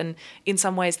dormant. And in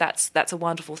some ways, that's a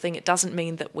wonderful thing. It doesn't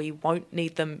mean that we won't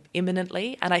need them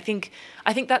imminently. And I think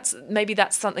that's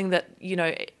something that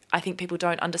I think people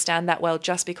don't understand that well.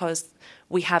 Just because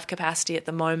we have capacity at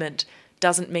the moment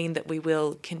doesn't mean that we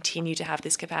will continue to have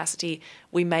this capacity.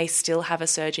 We may still have a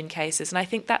surge in cases. And I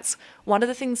think that's one of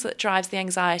the things that drives the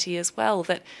anxiety as well,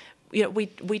 that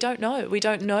we don't know. We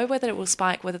don't know whether it will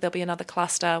spike, whether there'll be another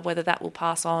cluster, whether that will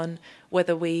pass on,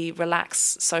 whether we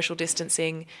relax social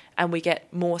distancing and we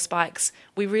get more spikes.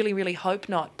 We really, really hope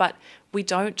not. But we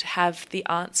don't have the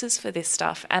answers for this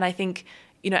stuff. And I think,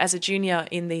 as a junior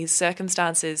in these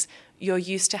circumstances, you're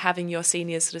used to having your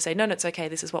seniors sort of say, no, it's okay,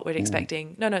 this is what we're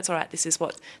expecting. No, it's all right, this is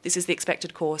the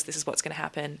expected course, this is what's going to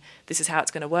happen, this is how it's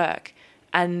going to work.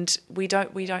 And we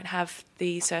don't have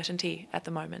the certainty at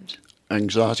the moment.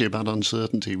 Anxiety about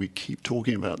uncertainty. We keep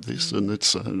talking about this, and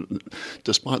it's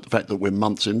despite the fact that we're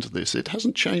months into this, it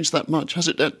hasn't changed that much, has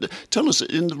it? Tell us,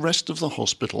 in the rest of the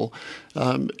hospital,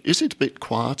 is it a bit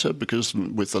quieter because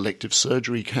with elective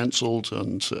surgery cancelled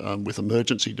and with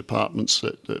emergency departments,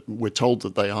 we're told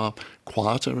that they are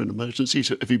quieter in emergencies?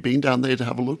 Have you been down there to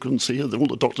have a look and see all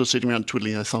the doctors sitting around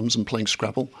twiddling their thumbs and playing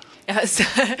Scrabble?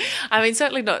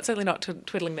 Certainly not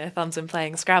twiddling their thumbs and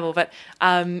playing Scrabble, but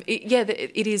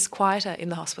it is quieter in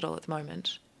the hospital at the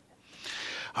moment.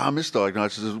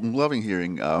 Misdiagnosis, I'm loving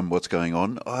hearing what's going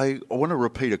on. I want to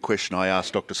repeat a question I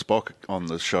asked Dr. Spock on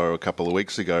the show a couple of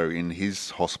weeks ago in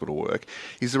his hospital work.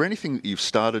 Is there anything that you've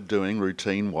started doing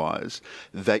routine-wise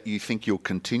that you think you'll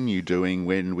continue doing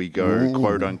when we go,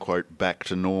 quote-unquote, back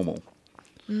to normal?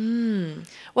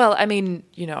 Well, I mean,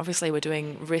 obviously we're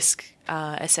doing risk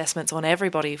assessments on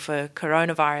everybody for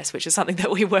coronavirus, which is something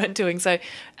that we weren't doing. So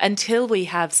until we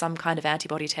have some kind of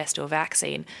antibody test or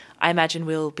vaccine, I imagine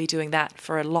we'll be doing that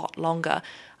for a lot longer.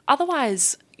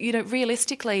 Otherwise,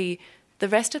 realistically, the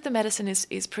rest of the medicine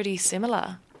is pretty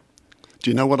similar. Do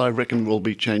you know what I reckon will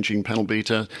be changing, Panel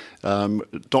Beta?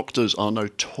 Doctors are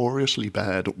notoriously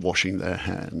bad at washing their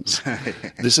hands.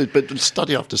 But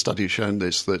study after study has shown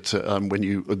this, that when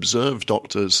you observe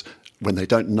doctors, when they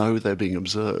don't know they're being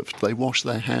observed, they wash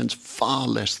their hands far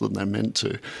less than they're meant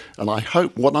to. And I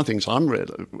hope, one of the things I'm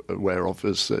aware of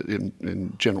is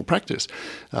in general practice,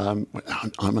 I'm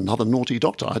another naughty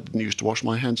doctor. I didn't used to wash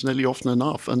my hands nearly often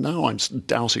enough, and now I'm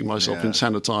dousing myself in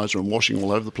sanitizer and washing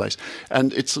all over the place.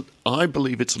 And I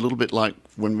believe it's a little bit like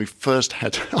when we first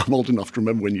had, I'm old enough to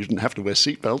remember when you didn't have to wear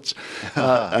seatbelts,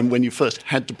 and when you first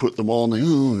had to put them on,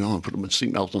 I put them in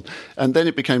seatbelt on, and then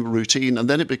it became a routine, and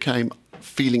then it became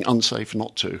feeling unsafe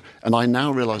not to. And I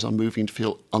now realise I'm moving to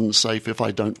feel unsafe if I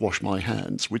don't wash my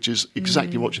hands, which is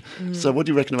exactly what So what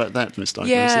do you reckon about that,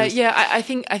 Misdiagnosis? Yeah. I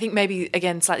think maybe,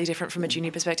 again, slightly different from a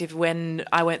junior perspective. When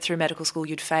I went through medical school,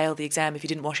 you'd fail the exam if you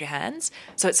didn't wash your hands.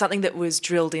 So it's something that was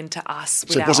drilled into us.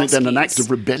 So wasn't it then an act of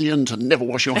rebellion to never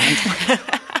wash your hands?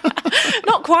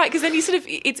 Not quite, because then you sort of,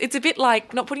 it's a bit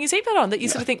like not putting your seatbelt on, that you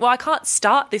sort of think, well, I can't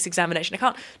start this examination. I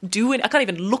can't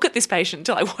even look at this patient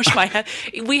until I wash my hands.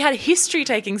 We had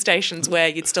history-taking stations where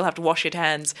you'd still have to wash your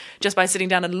hands just by sitting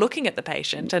down and looking at the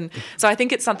patient. And so I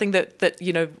think it's something that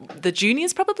the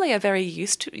juniors probably are very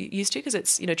used to because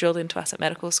it's, drilled into us at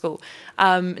medical school.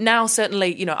 Now,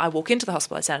 certainly, I walk into the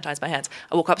hospital, I sanitize my hands.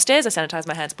 I walk upstairs, I sanitize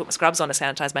my hands, put my scrubs on, I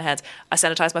sanitize my hands. I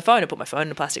sanitize my phone, I put my phone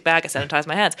in a plastic bag, I sanitize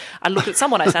my hands. I look at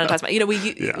someone, I sanitize my...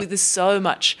 There's so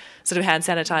much sort of hand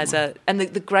sanitizer. And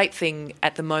the great thing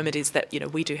at the moment is that,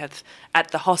 we do have, at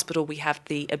the hospital, we have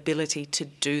the ability to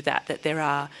do that there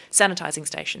are sanitising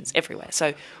stations everywhere.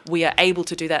 So we are able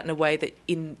to do that in a way that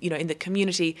in the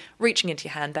community, reaching into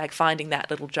your handbag, finding that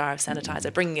little jar of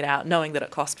sanitizer, bringing it out, knowing that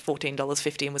it cost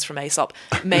 $14.50 and was from Aesop,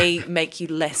 may make you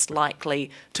less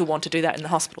likely to want to do that in the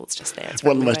hospital. It's just there. It's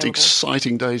one of the most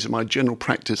exciting days of my general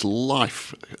practice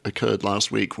life occurred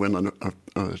last week when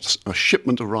a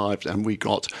shipment arrived and we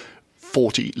got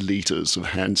 40 litres of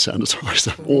hand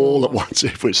sanitizer all at once.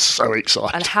 It was so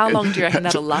exciting. And how long do you reckon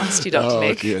that'll last you, Dr.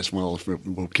 Nick? Yes, well,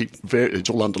 we'll keep it's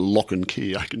all under lock and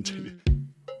key, I can tell you.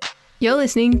 You're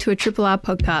listening to a Triple R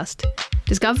podcast.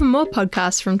 Discover more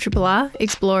podcasts from Triple R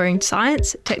exploring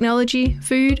science, technology,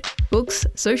 food, books,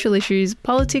 social issues,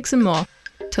 politics and more.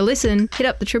 To listen, hit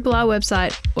up the Triple R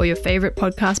website or your favourite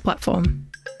podcast platform.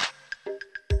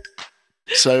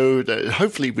 So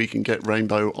hopefully we can get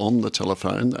Rainbow on the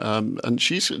telephone, and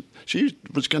she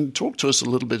was going to talk to us a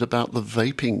little bit about the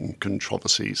vaping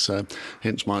controversies,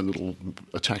 hence my little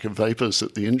attack of vapors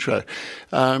at the intro.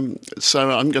 So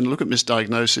I'm going to look at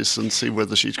Misdiagnosis and see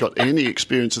whether she's got any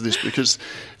experience of this, because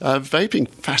vaping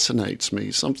fascinates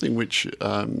me, something which...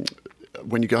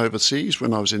 when you go overseas,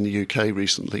 when I was in the UK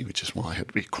recently, which is why I had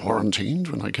to be quarantined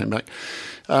when I came back,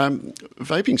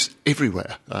 vaping's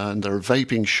everywhere. And there are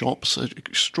vaping shops. It's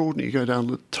extraordinary. You go down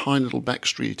a tiny little back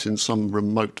street in some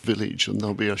remote village and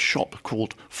there'll be a shop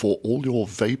called For All Your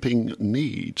Vaping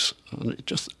Needs. And it's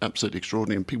just absolutely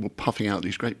extraordinary. And people puffing out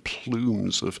these great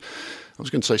plumes of, I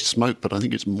was going to say smoke, but I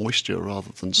think it's moisture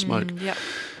rather than smoke.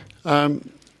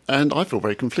 And I feel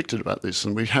very conflicted about this,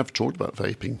 and we have talked about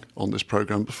vaping on this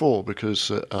program before, because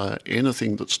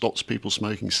anything that stops people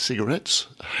smoking cigarettes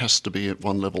has to be at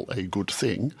one level a good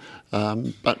thing.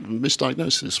 But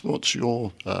Misdiagnosis, what's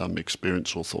your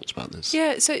experience or thoughts about this?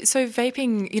 Yeah, so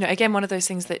vaping, again, one of those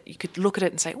things that you could look at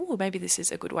it and say, oh, maybe this is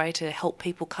a good way to help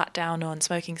people cut down on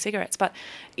smoking cigarettes. But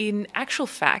in actual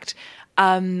fact,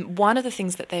 one of the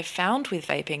things that they've found with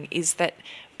vaping is that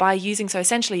by using, so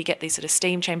essentially you get these sort of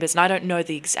steam chambers, and I don't know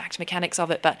the exact mechanics of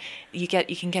it, but you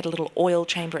can get a little oil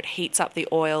chamber. It heats up the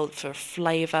oil for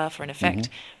flavour, for an effect,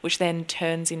 which then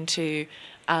turns into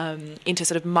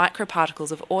sort of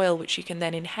microparticles of oil, which you can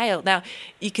then inhale. Now,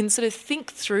 you can sort of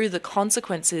think through the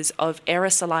consequences of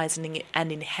aerosolizing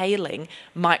and inhaling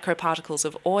microparticles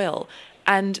of oil.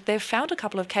 And they've found a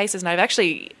couple of cases, and I've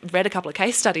actually read a couple of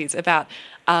case studies about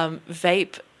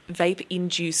vape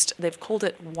vape-induced, they've called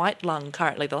it white lung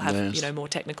currently, they'll have more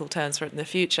technical terms for it in the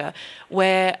future,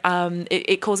 where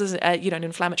it causes an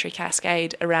inflammatory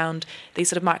cascade around these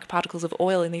sort of microparticles of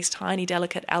oil in these tiny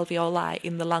delicate alveoli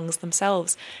in the lungs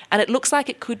themselves. And it looks like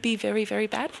it could be very, very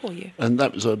bad for you. And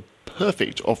that was a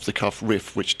perfect off-the-cuff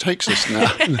riff, which takes us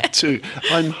now to,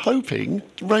 I'm hoping,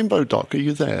 Rainbow Doc, are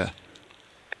you there?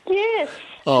 Yes.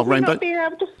 Oh, Rainbow. Not being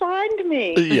able to find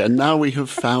me. Yeah, now we have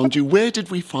found you. Where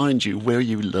did we find you? Where are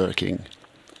you lurking?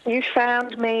 You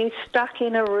found me stuck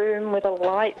in a room with a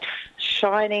light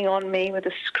shining on me, with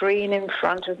a screen in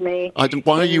front of me.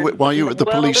 Why are you at the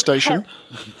police station?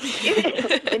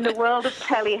 In the world of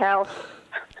telehealth.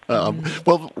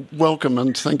 Well, welcome,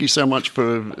 and thank you so much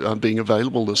for being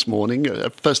available this morning.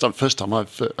 First time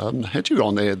I've had you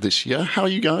on air this year. How are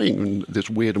you going in this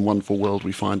weird and wonderful world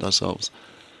we find ourselves?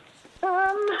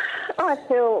 I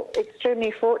feel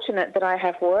extremely fortunate that I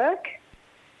have work.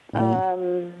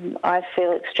 I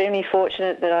feel extremely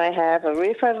fortunate that I have a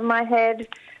roof over my head.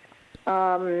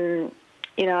 I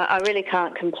really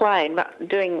can't complain, but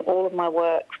doing all of my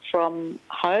work from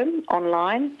home,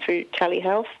 online, through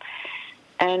telehealth.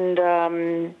 And,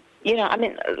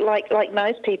 like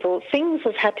most people, things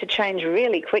have had to change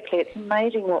really quickly. It's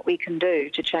amazing what we can do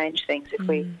to change things if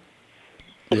we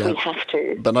have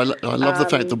to. But I love the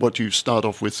fact that what you start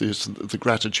off with is the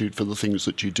gratitude for the things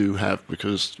that you do have,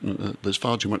 because there's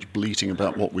far too much bleating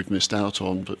about what we've missed out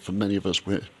on. But for many of us,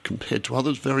 we're, compared to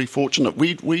others, very fortunate.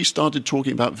 We started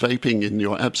talking about vaping in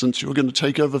your absence. You were going to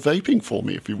take over vaping for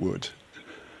me, if you would.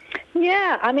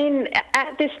 Yeah, I mean,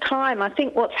 at this time, I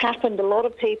think what's happened, a lot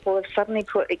of people have suddenly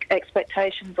put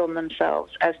expectations on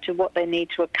themselves as to what they need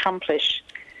to accomplish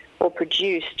or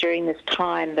produce during this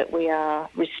time that we are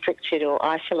restricted or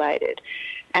isolated.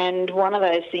 And one of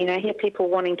those, you hear people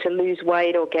wanting to lose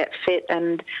weight or get fit,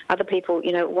 and other people,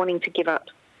 wanting to give up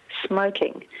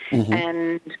smoking. Mm-hmm.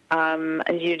 And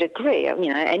as you'd agree,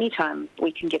 any time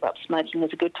we can give up smoking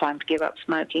is a good time to give up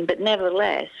smoking. But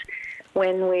nevertheless,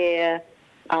 when we're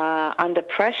under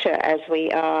pressure as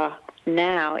we are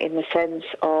now, in the sense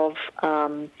of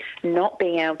not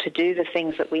being able to do the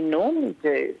things that we normally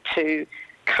do to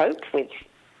cope with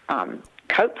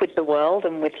the world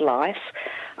and with life,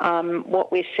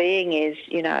 what we're seeing is,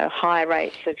 high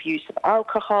rates of use of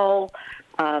alcohol,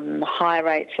 high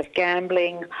rates of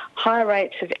gambling, high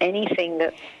rates of anything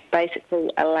that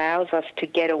basically allows us to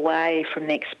get away from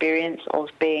the experience of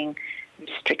being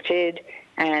restricted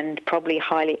and probably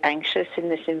highly anxious in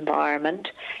this environment.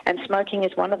 And smoking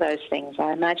is one of those things.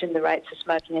 I imagine the rates of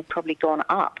smoking have probably gone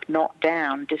up, not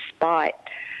down, despite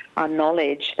our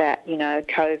knowledge that,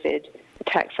 COVID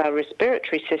attacks our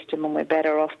respiratory system and we're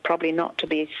better off probably not to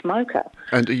be a smoker.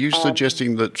 And are you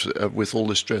suggesting that with all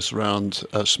this stress around,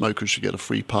 smokers should get a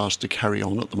free pass to carry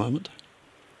on at the moment?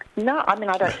 No, I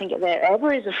don't think there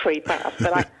ever is a free pass,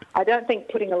 but I don't think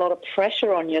putting a lot of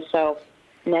pressure on yourself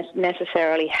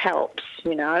necessarily helps.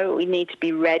 We need to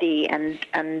be ready and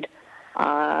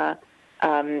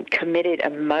committed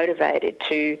and motivated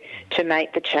to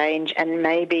make the change, and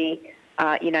maybe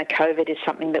COVID is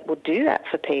something that will do that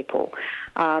for people.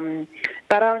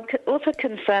 But I'm also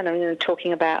concerned,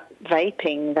 talking about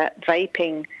vaping, that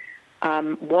vaping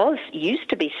used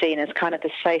to be seen as kind of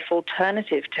the safe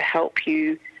alternative to help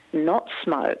you not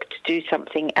smoke, to do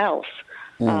something else.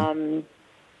 And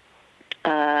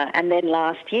then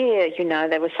last year,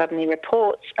 there were suddenly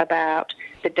reports about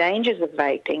the dangers of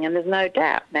vaping, and there's no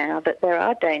doubt now that there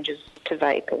are dangers to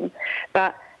vaping.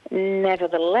 But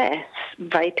nevertheless,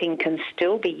 vaping can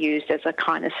still be used as a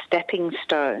kind of stepping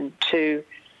stone to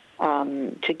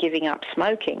giving up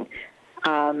smoking,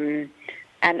 and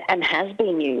has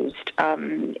been used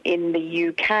in the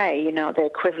UK. The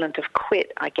equivalent of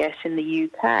quit, I guess, in the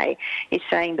UK is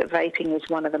saying that vaping is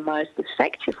one of the most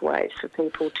effective ways for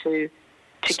people to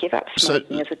give up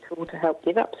smoking, as a tool to help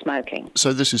give up smoking.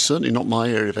 So this is certainly not my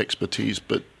area of expertise,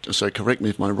 but so correct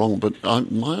me if I'm wrong, but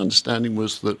my understanding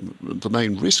was that the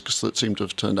main risks that seem to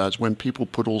have turned out is when people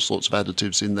put all sorts of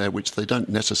additives in there which they don't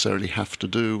necessarily have to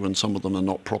do, and some of them are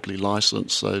not properly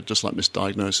licensed. So just like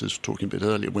Misdiagnosis was talking a bit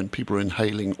earlier, when people are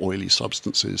inhaling oily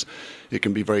substances, it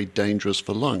can be very dangerous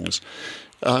for lungs.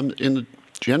 In the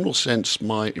general sense,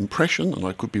 my impression, and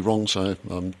I could be wrong, so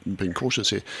I'm being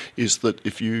cautious here, is that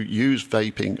if you use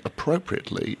vaping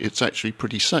appropriately, it's actually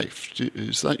pretty safe.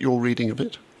 Is that your reading of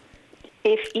it?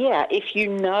 If you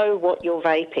know what you're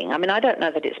vaping. I don't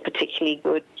know that it's particularly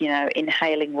good,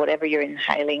 inhaling whatever you're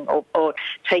inhaling or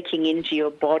taking into your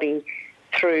body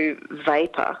through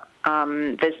vapor.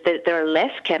 There are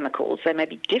less chemicals. There may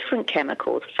be different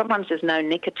chemicals. Sometimes there's no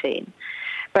nicotine.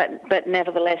 But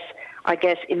nevertheless, I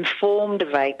guess informed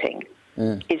vaping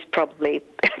is probably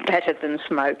better than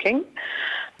smoking.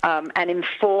 And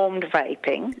informed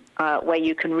vaping, where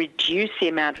you can reduce the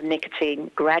amount of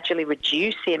nicotine, gradually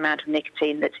reduce the amount of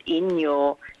nicotine that's in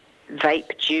your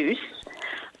vape juice,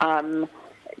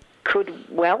 could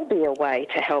well be a way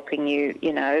to helping you,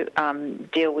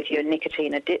 deal with your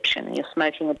nicotine addiction, your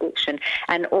smoking addiction,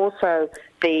 and also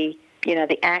the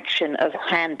action of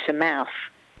hand to mouth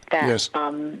that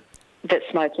that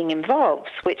smoking involves,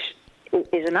 which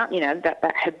is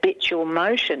that habitual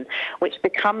motion, which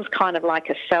becomes kind of like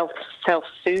a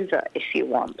self-soother, if you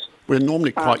want. We're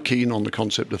normally quite keen on the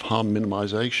concept of harm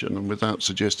minimisation, and without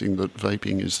suggesting that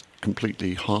vaping is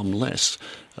completely harmless,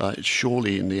 it's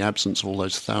surely in the absence of all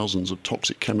those thousands of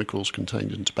toxic chemicals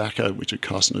contained in tobacco, which are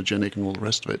carcinogenic and all the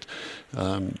rest of it.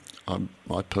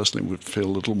 I personally would feel a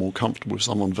little more comfortable with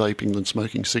someone vaping than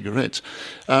smoking cigarettes.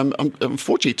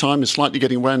 Unfortunately, time is slightly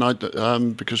getting away,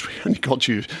 and because we only got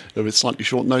you with slightly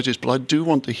short notice, but I do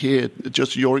want to hear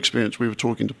just your experience. We were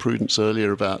talking to Prudence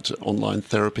earlier about online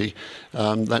therapy.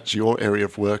 That's your area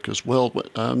of work as well.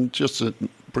 But just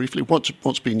briefly,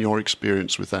 what's been your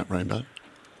experience with that, Rainbow?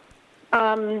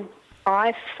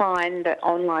 I find that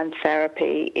online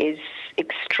therapy is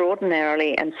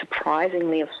extraordinarily and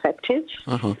surprisingly effective.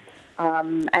 Uh-huh.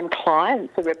 And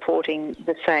clients are reporting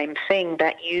the same thing,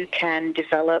 that you can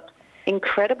develop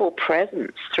incredible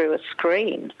presence through a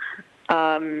screen.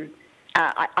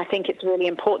 I think it's really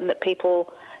important that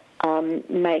people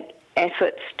make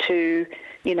efforts to,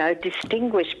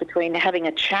 distinguish between having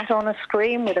a chat on a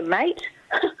screen with a mate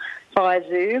via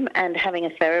Zoom and having a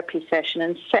therapy session,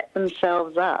 and set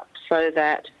themselves up so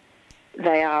that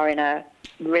they are in a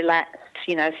relaxed,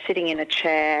 sitting in a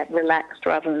chair, relaxed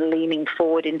rather than leaning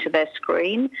forward into their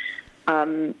screen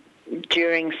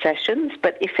during sessions.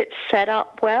 But if it's set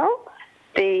up well,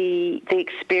 the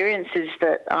experiences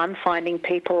that I'm finding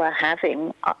people are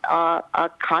having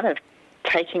are kind of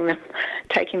taking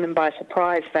them by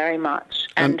surprise very much.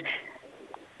 And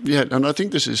I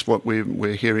think this is what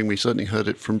we're hearing. We certainly heard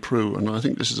it from Prue, and I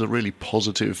think this is a really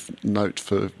positive note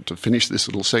to finish this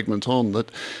little segment on,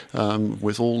 that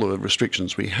with all the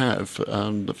restrictions we have,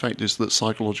 the fact is that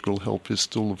psychological help is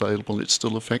still available, it's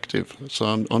still effective. So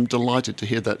I'm delighted to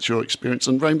hear that's your experience.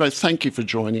 And Rainbow, thank you for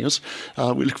joining us.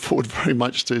 We look forward very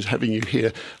much to having you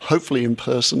here, hopefully in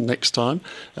person next time.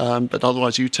 But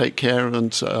otherwise, you take care,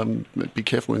 and be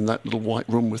careful in that little white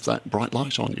room with that bright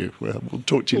light on you. We'll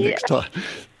talk to you next time.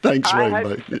 Thanks,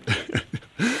 Rainbow.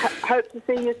 Hope to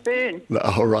see you soon.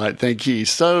 All right, thank you.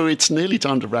 So it's nearly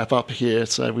time to wrap up here.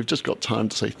 So we've just got time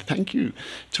to say thank you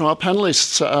to our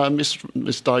panellists,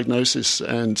 Miss Diagnosis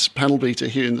and Panel Beater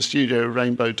here in the studio,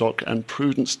 Rainbow, Doc and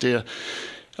Prudence Dear.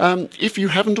 If you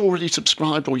haven't already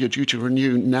subscribed or you're due to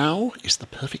renew, now is the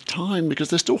perfect time,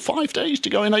 because there's still 5 days to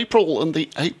go in April, and the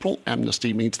April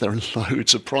amnesty means there are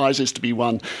loads of prizes to be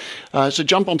won. So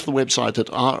jump onto the website at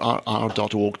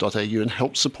rrr.org.au and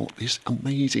help support this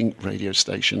amazing radio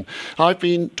station. I've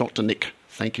been Dr. Nick.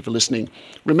 Thank you for listening.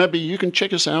 Remember, you can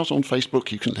check us out on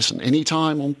Facebook. You can listen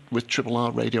anytime with Triple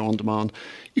R Radio On Demand.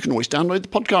 You can always download the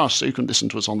podcast so you can listen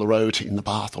to us on the road, in the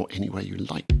bath, or anywhere you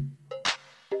like.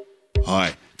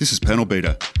 Hi, this is Panel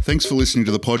Beater. Thanks for listening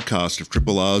to the podcast of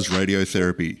Triple R's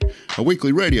Radiotherapy, a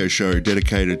weekly radio show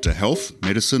dedicated to health,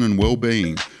 medicine and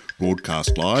well-being,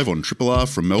 broadcast live on Triple R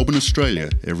from Melbourne, Australia,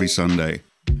 every Sunday.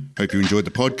 Hope you enjoyed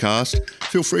the podcast.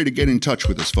 Feel free to get in touch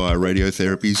with us via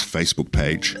Radiotherapy's Facebook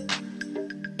page.